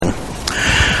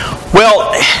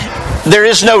Well, there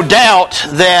is no doubt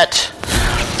that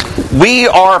we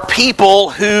are people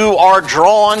who are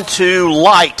drawn to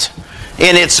light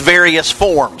in its various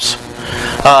forms.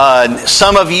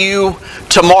 Some of you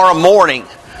tomorrow morning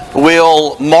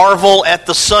will marvel at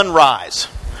the sunrise,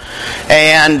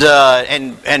 and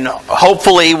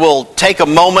hopefully will take a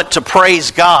moment to praise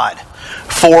God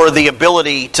for the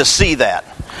ability to see that.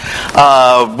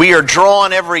 We are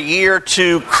drawn every year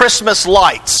to Christmas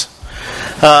lights.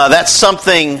 That's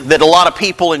something that a lot of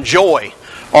people enjoy,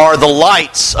 are the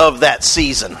lights of that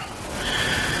season.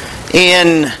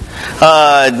 In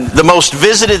the most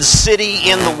visited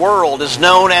city in the world is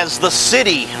known as the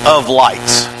City of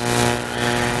Lights.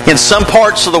 In some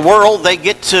parts of the world, they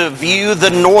get to view the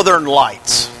northern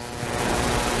lights.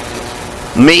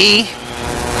 Me,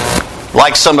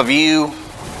 like some of you,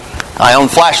 I own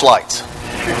flashlights.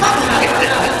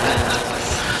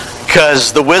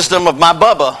 Because the wisdom of my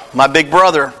Bubba, my big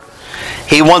brother,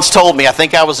 he once told me, I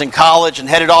think I was in college and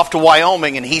headed off to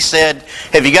Wyoming, and he said,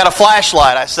 "Have you got a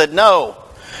flashlight?" I said, "No."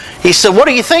 He said, "What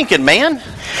are you thinking, man?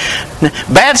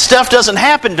 Bad stuff doesn't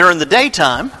happen during the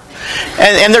daytime."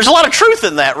 And there's a lot of truth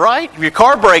in that, right? If your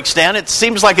car breaks down, it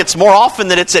seems like it's more often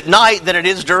that it's at night than it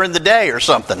is during the day or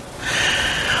something.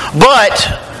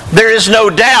 But there is no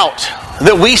doubt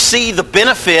that we see the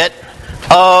benefit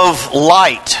of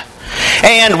light.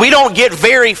 And we don't get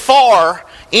very far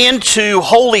into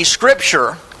Holy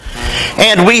Scripture,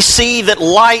 and we see that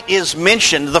light is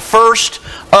mentioned, the first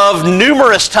of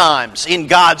numerous times in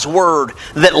God's Word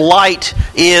that light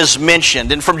is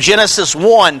mentioned. And from Genesis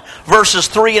 1, verses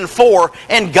 3 and 4,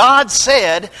 "And God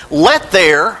said, let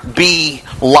there be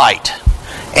light.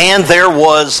 And there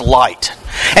was light.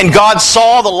 And God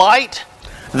saw the light,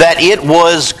 that it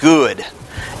was good.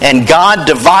 And God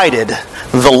divided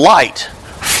the light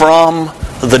from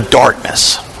the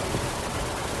darkness."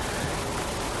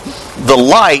 The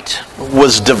light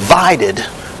was divided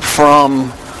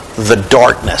from the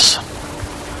darkness.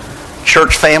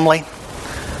 Church family,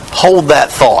 hold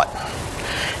that thought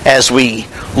as we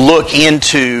look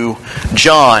into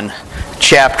John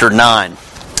chapter 9,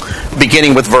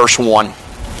 beginning with verse 1.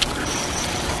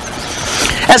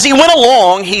 As he went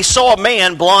along, he saw a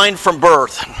man blind from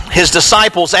birth. His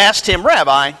disciples asked him,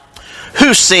 "Rabbi,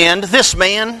 who sinned, this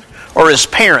man or his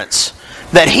parents,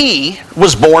 that he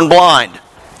was born blind?"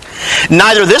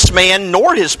 "Neither this man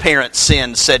nor his parents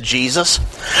sinned," said Jesus.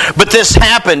 "But this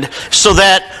happened so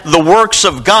that the works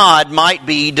of God might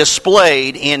be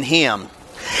displayed in him.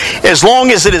 As long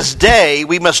as it is day,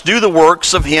 we must do the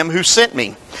works of him who sent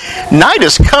me. Night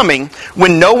is coming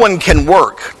when no one can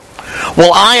work.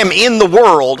 While I am in the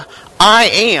world, I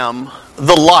am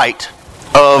the light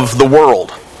of the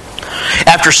world."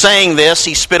 After saying this,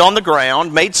 he spit on the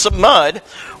ground, made some mud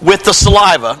with the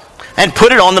saliva, and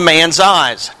put it on the man's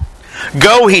eyes.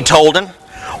 "Go," he told him,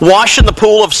 "wash in the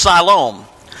pool of Siloam."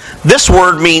 This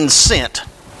word means sent.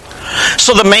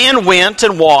 So the man went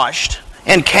and washed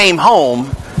and came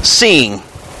home seeing.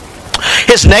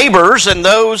 His neighbors and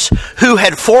those who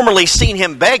had formerly seen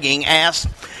him begging asked,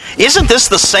 "Isn't this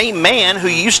the same man who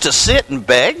used to sit and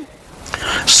beg?"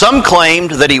 Some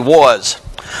claimed that he was.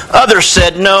 Others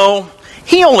said, "No,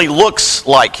 he only looks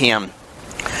like him."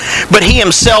 But he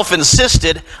himself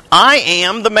insisted, "I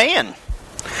am the man."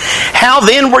 "How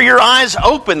then were your eyes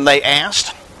opened?" they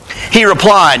asked. He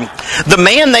replied, "The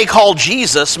man they call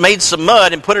Jesus made some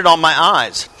mud and put it on my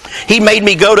eyes. He made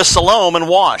me go to Siloam and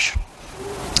wash.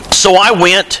 So I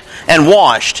went and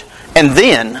washed, and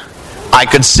then I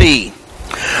could see."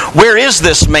 "Where is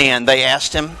this man?" they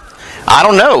asked him. "I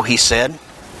don't know," he said.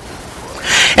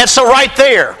 And so right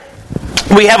there,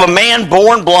 we have a man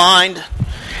born blind,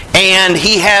 and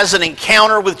he has an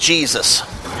encounter with Jesus.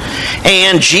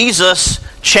 And Jesus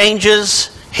changes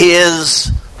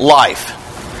his life.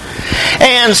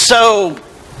 And so,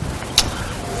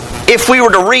 if we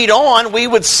were to read on, we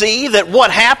would see that what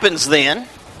happens then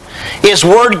is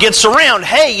word gets around,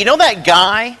 "Hey, you know that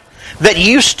guy that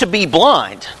used to be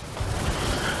blind?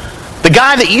 The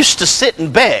guy that used to sit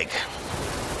and beg?"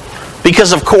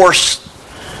 Because, of course,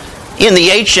 in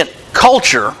the ancient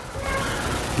culture,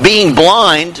 being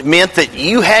blind meant that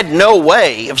you had no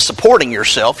way of supporting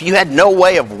yourself. You had no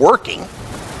way of working.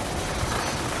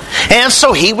 And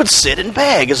so he would sit and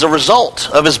beg as a result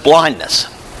of his blindness.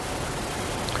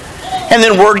 And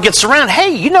then word gets around,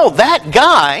 "Hey, you know that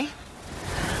guy,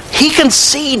 he can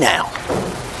see now."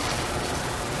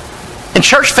 And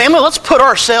church family, let's put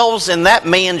ourselves in that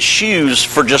man's shoes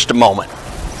for just a moment.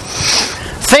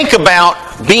 Think about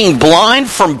being blind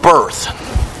from birth.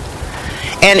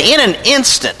 And in an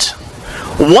instant,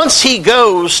 once he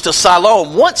goes to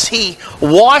Siloam, once he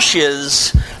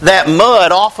washes that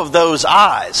mud off of those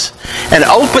eyes and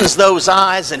opens those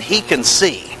eyes and he can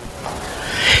see.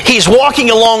 He's walking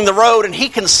along the road and he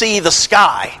can see the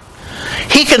sky.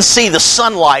 He can see the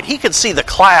sunlight. He can see the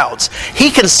clouds. He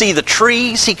can see the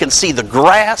trees. He can see the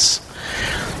grass.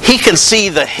 He can see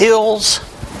the hills.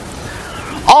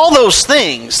 All those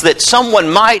things that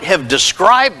someone might have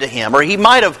described to him, or he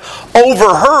might have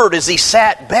overheard as he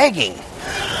sat begging,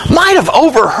 might have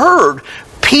overheard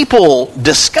people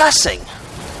discussing.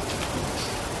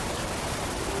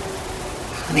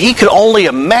 And he could only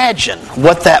imagine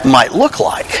what that might look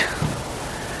like.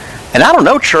 And I don't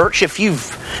know, church, if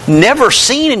you've never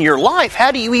seen in your life,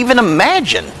 how do you even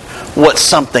imagine what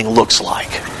something looks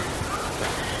like?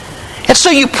 And so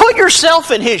you put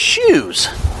yourself in his shoes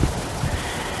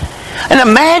and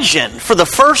imagine for the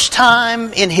first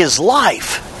time in his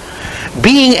life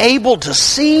being able to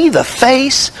see the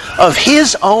face of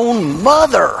his own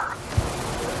mother.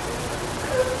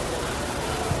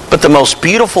 But the most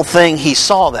beautiful thing he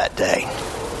saw that day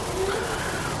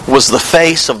was the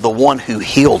face of the one who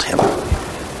healed him.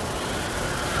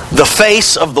 The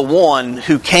face of the one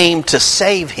who came to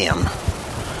save him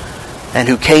and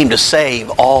who came to save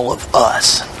all of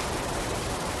us.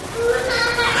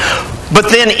 But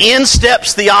then in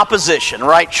steps the opposition,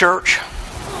 right, church?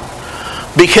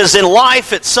 Because in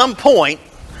life at some point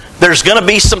there's going to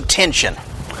be some tension.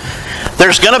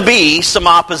 There's going to be some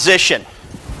opposition.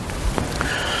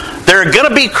 There are going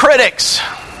to be critics.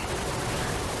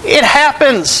 It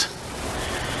happens.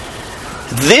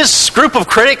 This group of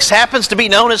critics happens to be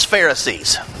known as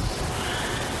Pharisees.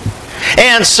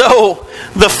 And so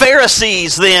the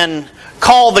Pharisees then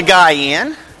call the guy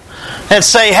in and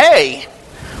say, hey,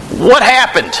 what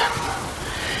happened?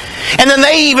 And then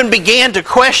they even began to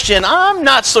question, I'm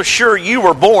not so sure you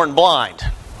were born blind.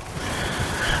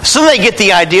 So they get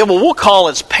the idea, well, we'll call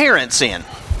his parents in.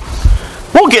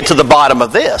 We'll get to the bottom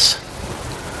of this.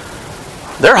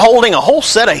 They're holding a whole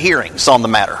set of hearings on the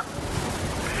matter.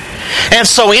 And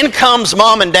so in comes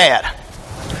mom and dad.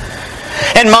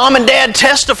 And mom and dad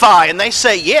testify and they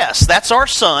say, yes, that's our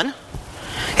son.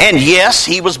 And yes,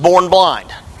 he was born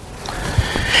blind.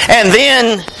 And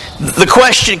then the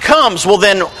question comes, well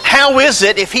then, how is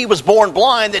it if he was born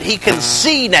blind that he can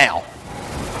see now?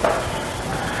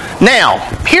 Now,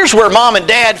 here's where mom and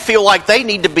dad feel like they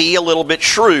need to be a little bit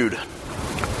shrewd.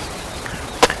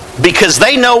 Because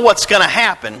they know what's going to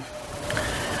happen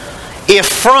if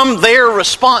from their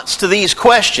response to these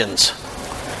questions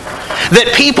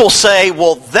that people say,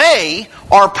 well, they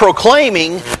are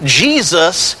proclaiming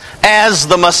Jesus as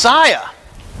the Messiah.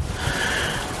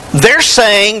 They're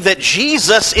saying that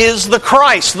Jesus is the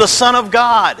Christ, the Son of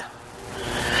God.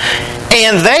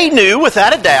 And they knew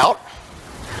without a doubt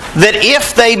that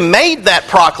if they made that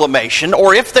proclamation,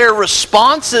 or if their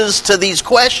responses to these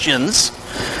questions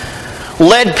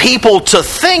led people to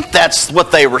think that's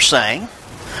what they were saying,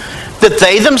 that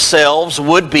they themselves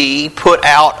would be put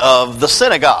out of the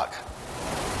synagogue.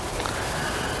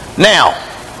 Now,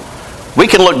 we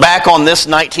can look back on this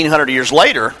 1900 years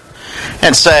later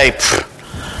and say,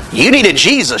 you needed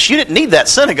Jesus, you didn't need that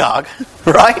synagogue,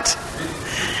 right?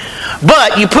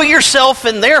 But you put yourself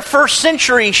in their first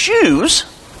century shoes,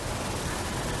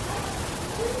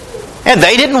 and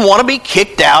they didn't want to be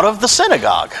kicked out of the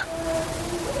synagogue.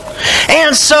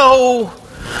 And so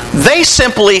they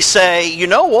simply say, you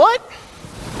know what?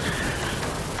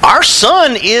 Our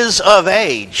son is of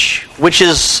age, which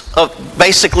is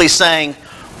basically saying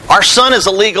our son is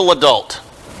a legal adult.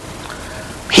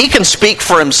 He can speak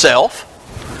for himself.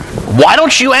 Why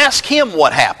don't you ask him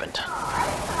what happened?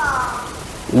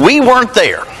 We weren't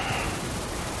there.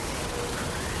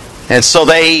 And so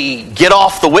they get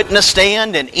off the witness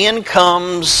stand, and in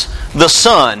comes the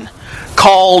son,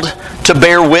 called to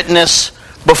bear witness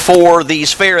before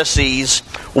these Pharisees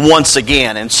once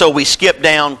again. And so we skip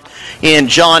down in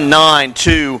John 9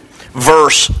 to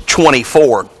verse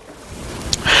 24.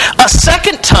 A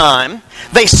second time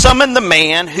they summoned the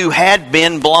man who had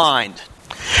been blind.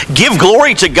 Give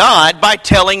glory to God by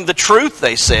telling the truth,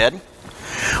 they said.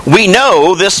 We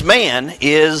know this man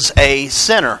is a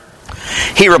sinner.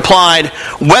 He replied,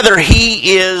 whether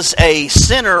he is a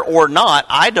sinner or not,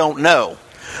 I don't know.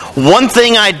 One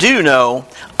thing I do know,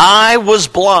 I was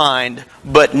blind,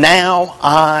 but now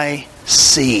I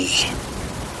see.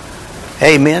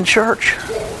 Amen, church?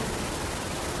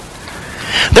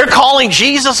 They're calling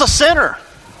Jesus a sinner.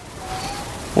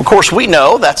 Well, of course, we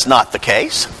know that's not the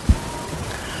case.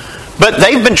 But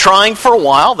they've been trying for a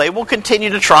while. They will continue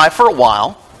to try for a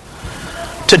while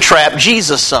to trap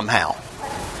Jesus somehow.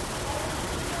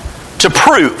 To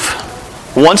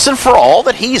prove once and for all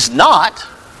that he's not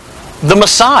the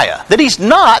Messiah, that he's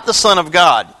not the Son of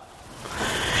God.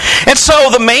 And so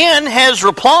the man has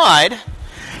replied,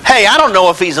 hey, I don't know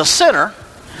if he's a sinner.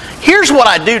 Here's what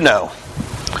I do know.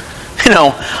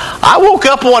 I woke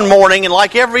up one morning, and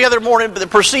like every other morning that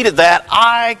preceded that,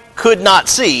 I could not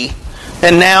see,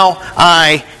 and now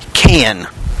I can.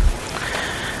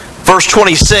 Verse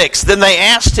 26, then they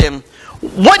asked him,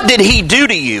 what did he do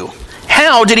to you?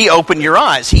 How did he open your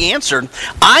eyes? He answered,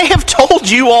 I have told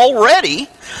you already,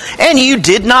 and you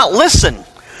did not listen.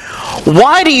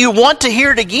 Why do you want to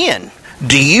hear it again?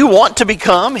 Do you want to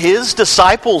become his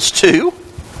disciples too?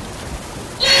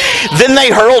 Then they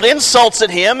hurled insults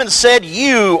at him and said,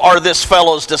 you are this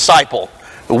fellow's disciple.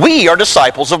 We are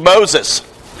disciples of Moses.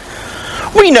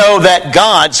 We know that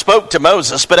God spoke to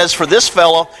Moses, but as for this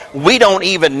fellow, we don't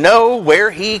even know where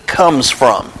he comes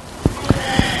from.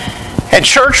 And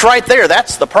church, right there,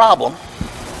 that's the problem.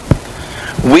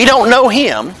 We don't know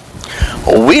him.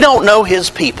 We don't know his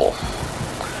people.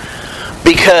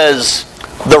 Because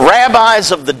the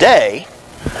rabbis of the day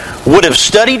would have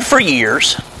studied for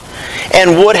years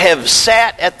and would have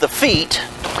sat at the feet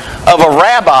of a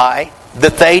rabbi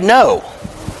that they know.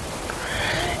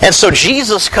 And so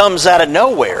Jesus comes out of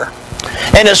nowhere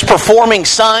and is performing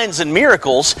signs and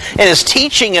miracles and is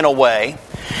teaching in a way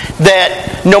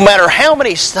that no matter how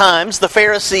many times the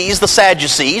Pharisees, the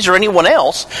Sadducees, or anyone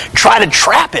else try to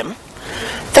trap him,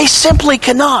 they simply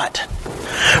cannot.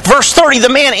 Verse 30, the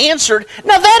man answered,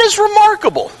 now that is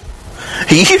remarkable.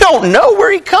 You don't know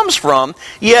where he comes from,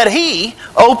 yet he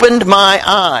opened my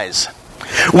eyes.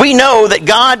 We know that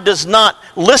God does not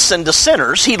listen to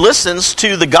sinners. He listens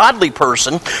to the godly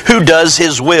person who does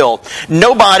his will.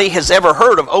 Nobody has ever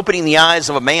heard of opening the eyes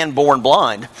of a man born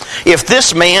blind. If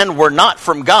this man were not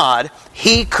from God,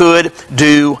 he could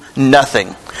do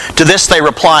nothing. To this they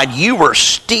replied, you were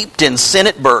steeped in sin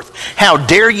at birth. How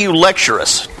dare you lecture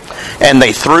us? And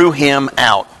they threw him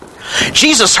out.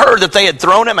 Jesus heard that they had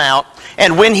thrown him out,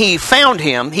 and when he found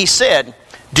him, he said,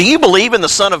 do you believe in the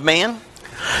Son of Man?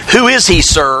 Who is he,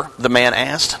 sir? The man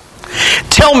asked.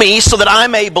 Tell me so that I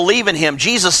may believe in him.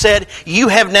 Jesus said, you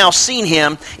have now seen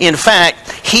him. In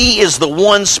fact, he is the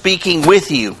one speaking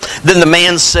with you. Then the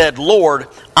man said, Lord,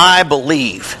 I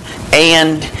believe.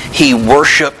 And he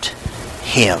worshiped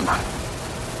him.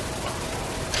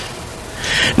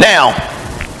 Now,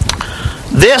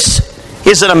 this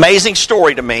is an amazing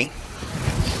story to me.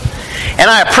 And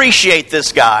I appreciate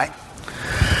this guy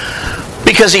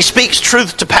because he speaks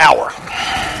truth to power.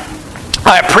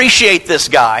 I appreciate this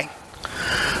guy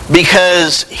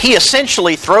because he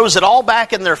essentially throws it all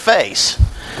back in their face.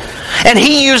 And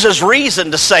he uses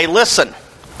reason to say, listen,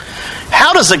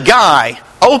 how does a guy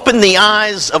open the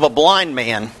eyes of a blind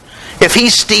man if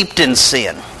he's steeped in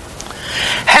sin?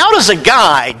 How does a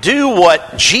guy do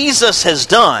what Jesus has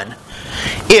done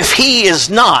if he is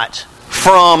not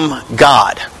from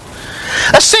God?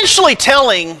 Essentially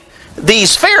telling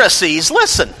these Pharisees,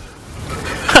 listen,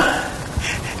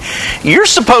 you're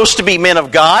supposed to be men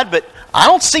of God, but I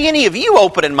don't see any of you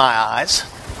opening my eyes.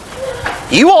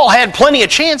 You all had plenty of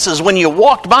chances when you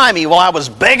walked by me while I was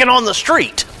begging on the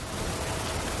street.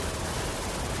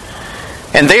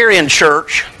 And there in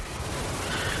church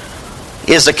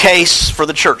is a case for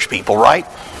the church people, right?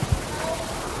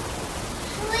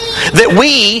 That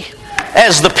we,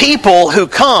 as the people who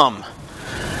come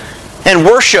and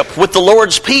worship with the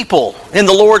Lord's people in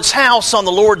the Lord's house on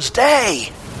the Lord's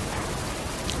day,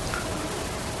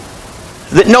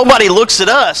 that nobody looks at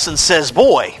us and says,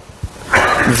 boy,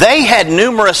 they had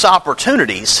numerous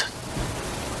opportunities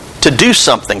to do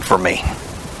something for me.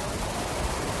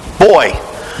 Boy,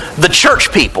 the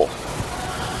church people,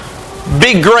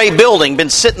 big gray building, been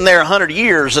sitting there 100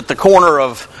 years at the corner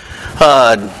of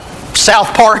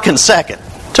South Park and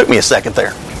 2nd. Took me a second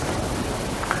there.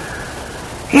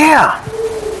 Yeah.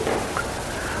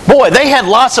 Boy, they had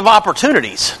lots of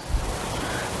opportunities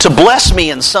to bless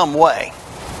me in some way.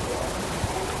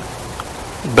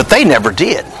 But they never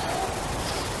did.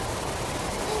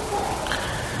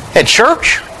 At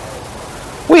church,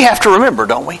 we have to remember,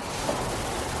 don't we?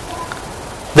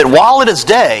 That while it is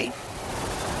day,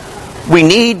 we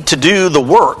need to do the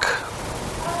work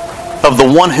of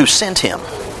the one who sent him.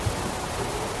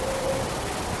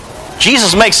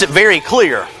 Jesus makes it very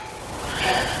clear.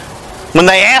 When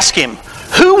they ask him,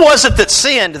 who was it that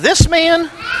sinned, this man?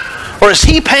 Or is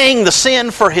he paying the sin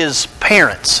for his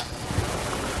parents?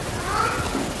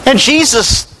 And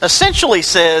Jesus essentially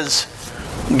says,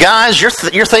 guys,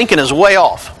 your thinking is way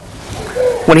off.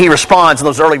 When he responds in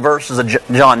those early verses of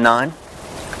John 9.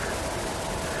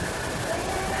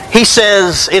 He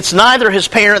says, it's neither his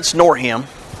parents nor him.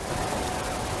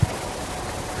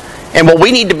 And what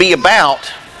we need to be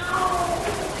about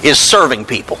is serving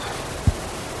people.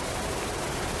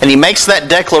 And he makes that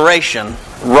declaration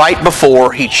right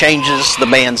before he changes the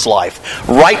man's life,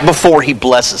 right before he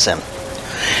blesses him.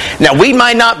 Now, we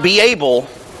might not be able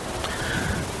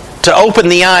to open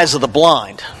the eyes of the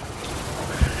blind.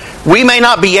 We may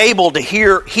not be able to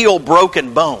heal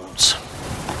broken bones.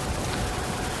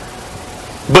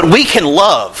 But we can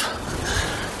love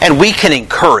and we can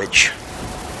encourage.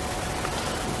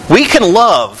 We can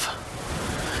love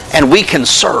and we can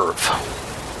serve.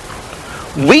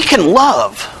 We can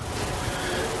love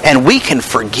and we can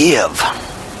forgive.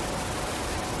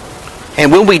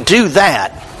 And when we do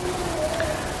that,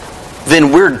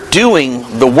 then we're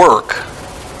doing the work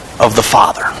of the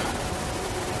Father.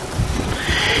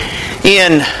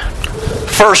 In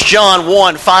 1 John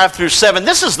 1, 5 through 7,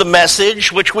 this is the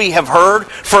message which we have heard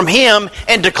from Him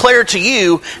and declare to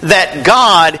you, that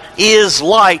God is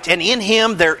light, and in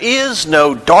Him there is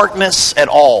no darkness at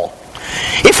all.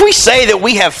 If we say that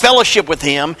we have fellowship with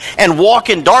Him and walk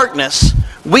in darkness,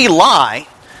 we lie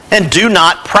and do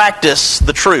not practice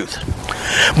the truth.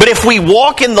 But if we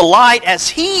walk in the light as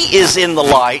He is in the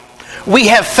light, we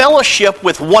have fellowship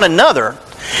with one another,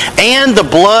 and the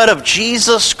blood of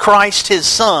Jesus Christ, His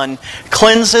Son,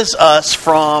 cleanses us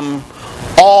from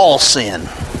all sin.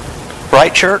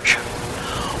 Right, church?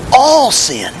 All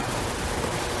sin.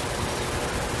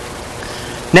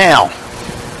 Now,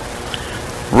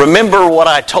 remember what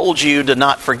I told you to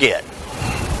not forget.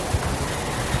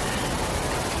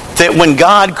 That when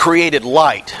God created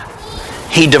light,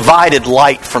 He divided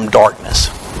light from darkness.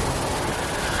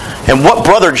 And what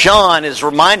Brother John is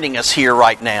reminding us here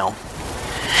right now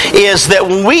is that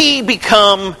when we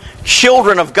become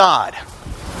children of God,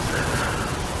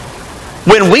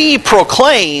 when we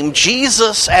proclaim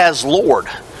Jesus as Lord,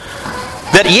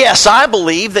 that yes, I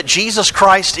believe that Jesus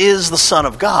Christ is the Son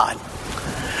of God.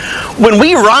 When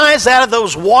we rise out of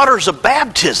those waters of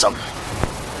baptism,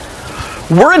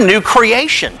 we're a new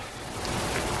creation.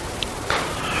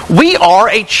 We are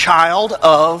a child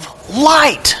of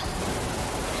light.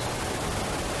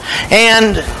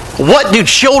 And what do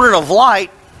children of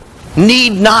light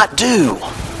need not do?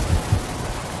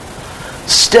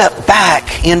 Step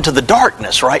back into the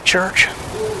darkness, right, church?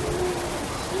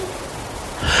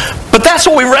 But that's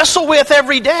what we wrestle with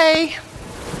every day.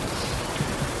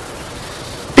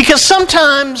 Because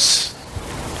sometimes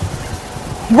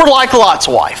we're like Lot's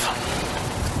wife.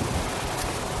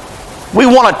 We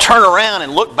want to turn around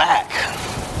and look back.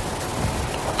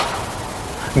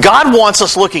 God wants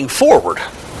us looking forward.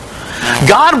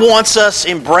 God wants us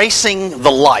embracing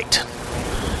the light.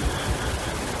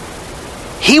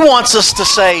 He wants us to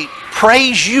say,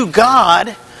 praise you,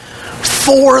 God,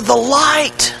 for the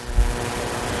light.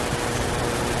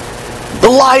 The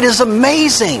light is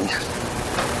amazing.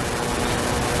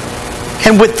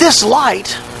 And with this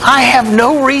light, I have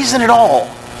no reason at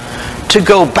all to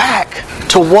go back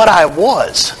to what I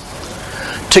was.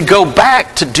 To go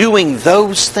back to doing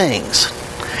those things.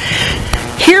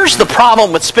 Here's the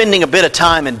problem with spending a bit of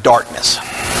time in darkness.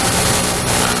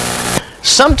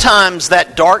 Sometimes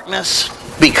that darkness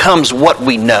becomes what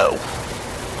we know.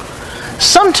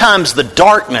 Sometimes the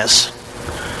darkness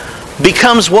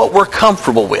becomes what we're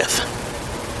comfortable with.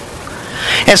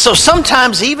 And so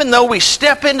sometimes, even though we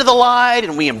step into the light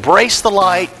and we embrace the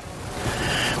light,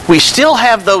 we still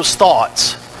have those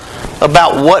thoughts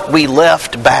about what we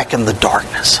left back in the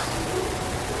darkness.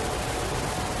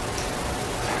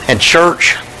 And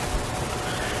church,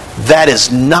 that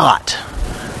is not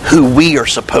who we are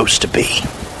supposed to be.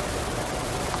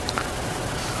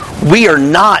 We are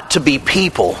not to be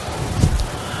people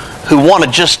who want to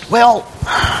just, well,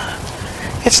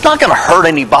 it's not going to hurt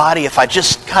anybody if I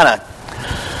just kind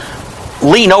of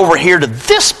lean over here to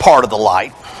this part of the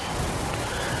light,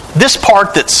 this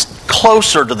part that's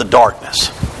closer to the darkness.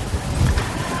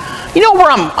 You know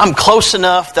where I'm close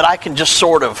enough that I can just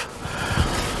sort of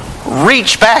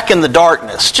reach back in the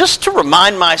darkness just to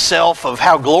remind myself of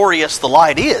how glorious the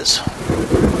light is.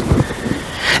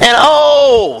 And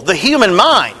oh, the human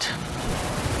mind,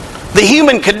 the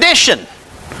human condition,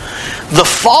 the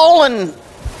fallen,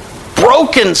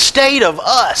 broken state of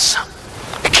us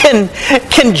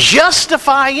can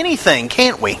justify anything,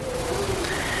 can't we?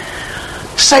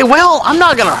 Say, well, I'm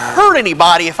not going to hurt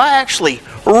anybody if I actually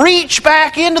reach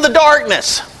back into the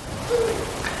darkness.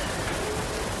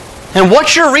 And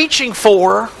what you're reaching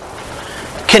for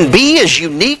can be as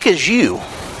unique as you.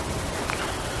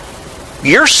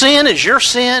 Your sin is your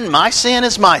sin, my sin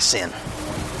is my sin.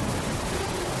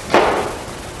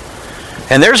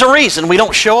 And there's a reason we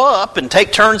don't show up and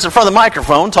take turns in front of the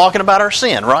microphone talking about our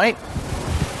sin, right?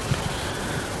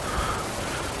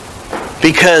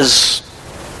 Because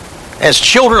as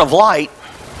children of light,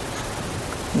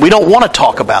 we don't want to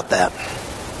talk about that.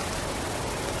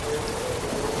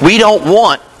 We don't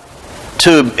want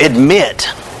to admit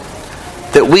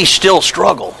that we still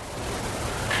struggle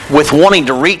with wanting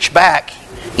to reach back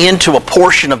into a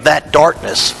portion of that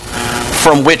darkness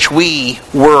from which we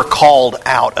were called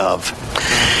out of.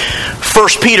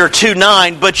 1 Peter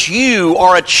 2:9, but you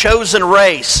are a chosen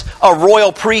race, a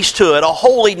royal priesthood, a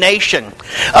holy nation,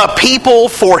 a people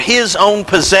for His own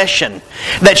possession,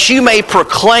 that you may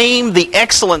proclaim the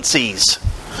excellencies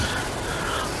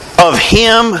of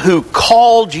Him who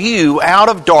called you out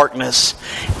of darkness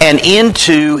and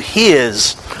into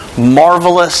His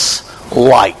marvelous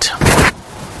light.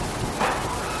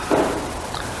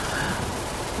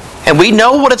 And we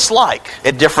know what it's like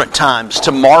at different times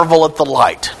to marvel at the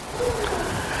light.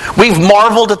 We've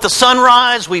marveled at the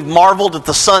sunrise. We've marveled at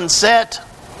the sunset.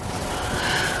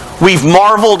 We've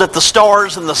marveled at the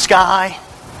stars in the sky.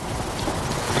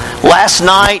 Last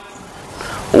night,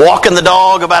 walking the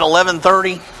dog about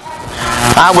 11:30,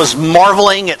 I was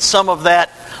marveling at some of that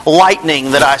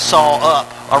lightning that I saw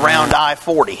up around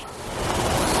I-40.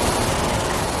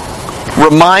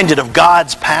 Reminded of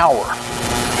God's power,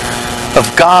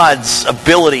 of God's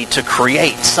ability to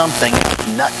create something out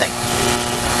of nothing.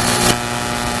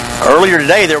 Earlier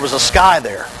today there was a sky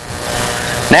there.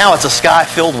 Now it's a sky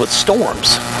filled with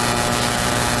storms.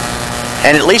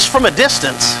 And at least from a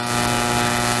distance,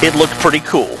 it looked pretty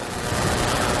cool.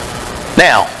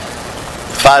 Now,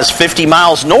 if I was 50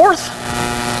 miles north,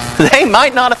 they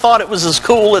might not have thought it was as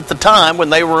cool at the time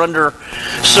when they were under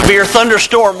severe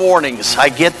thunderstorm warnings. I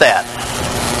get that.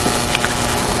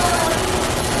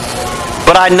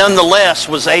 But I nonetheless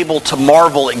was able to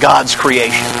marvel at God's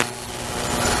creation.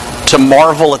 To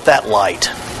marvel at that light.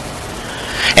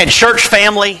 And church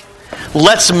family,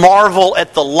 let's marvel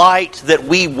at the light that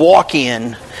we walk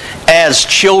in as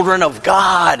children of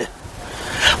God.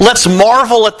 Let's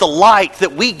marvel at the light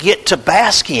that we get to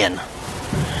bask in.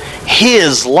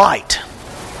 His light.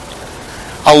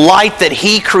 A light that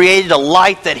He created, a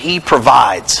light that He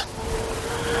provides.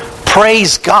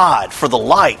 Praise God for the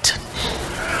light.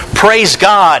 Praise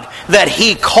God that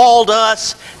He called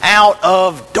us out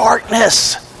of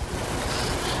darkness.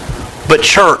 But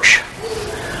church,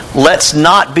 let's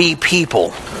not be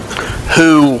people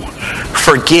who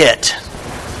forget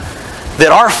that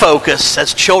our focus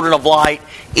as children of light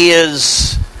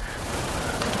is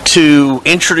to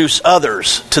introduce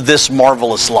others to this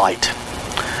marvelous light.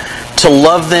 To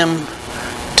love them,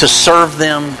 to serve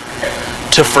them,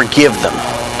 to forgive them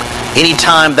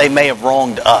anytime they may have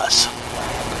wronged us.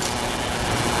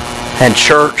 And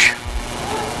church,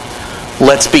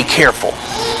 let's be careful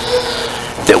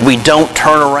that we don't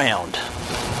turn around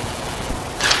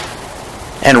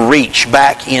and reach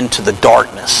back into the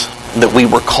darkness that we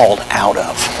were called out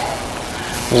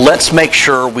of. Let's make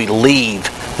sure we leave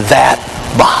that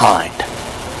behind.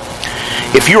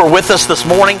 If you are with us this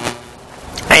morning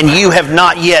and you have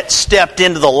not yet stepped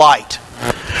into the light,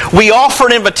 we offer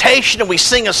an invitation and we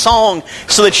sing a song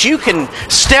so that you can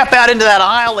step out into that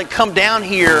aisle and come down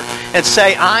here and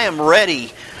say, I am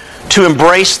ready to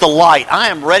embrace the light. I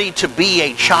am ready to be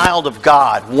a child of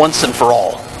God once and for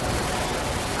all.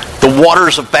 The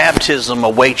waters of baptism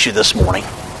await you this morning.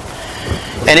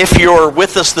 And if you're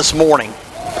with us this morning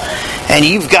and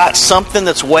you've got something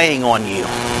that's weighing on you,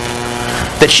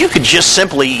 that you could just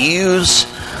simply use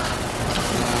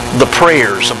the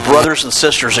prayers of brothers and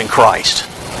sisters in Christ,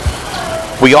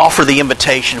 we offer the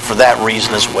invitation for that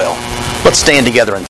reason as well. Let's stand together and